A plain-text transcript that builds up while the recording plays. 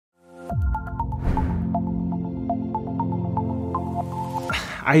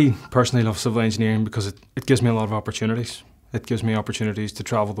I personally love civil engineering because it gives me a lot of opportunities. It gives me opportunities to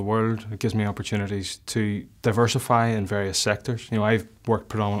travel the world. It gives me opportunities to diversify in various sectors. You know, I've worked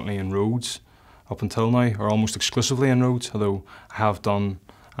predominantly in roads up until now, or almost exclusively in roads, although I have done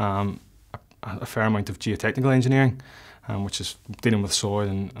a fair amount of geotechnical engineering, which is dealing with soil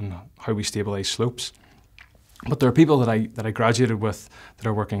and how we stabilise slopes. But there are people that I graduated with that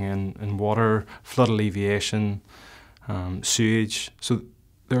are working in water, flood alleviation, sewage. So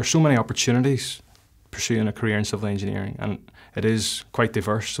there are so many opportunities pursuing a career in civil engineering, and it is quite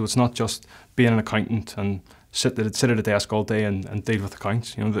diverse. So it's not just being an accountant and sit at a desk all day and deal with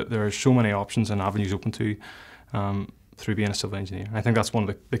accounts. You know, there are so many options and avenues open to through being a civil engineer. I think that's one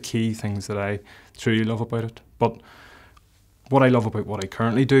of the key things that I truly love about it. But what I love about what I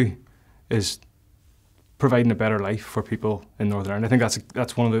currently do is providing a better life for people in Northern Ireland. I think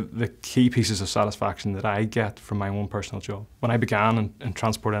that's one of the key pieces of satisfaction that I get from my own personal job. When I began in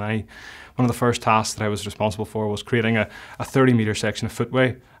Transport NI, one of the first tasks that I was responsible for was creating a 30-metre section of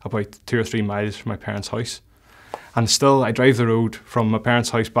footway about 2 or 3 miles from my parents' house. And still, I drive the road from my parents'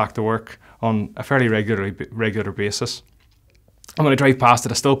 house back to work on a fairly regular basis. And when I drive past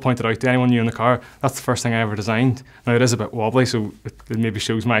it, I still point it out to anyone new in the car. That's the first thing I ever designed. Now, it is a bit wobbly, so it maybe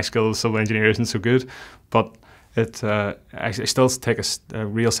shows my skills as civil engineer isn't so good, but I still take a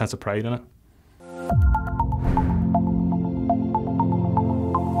real sense of pride in it.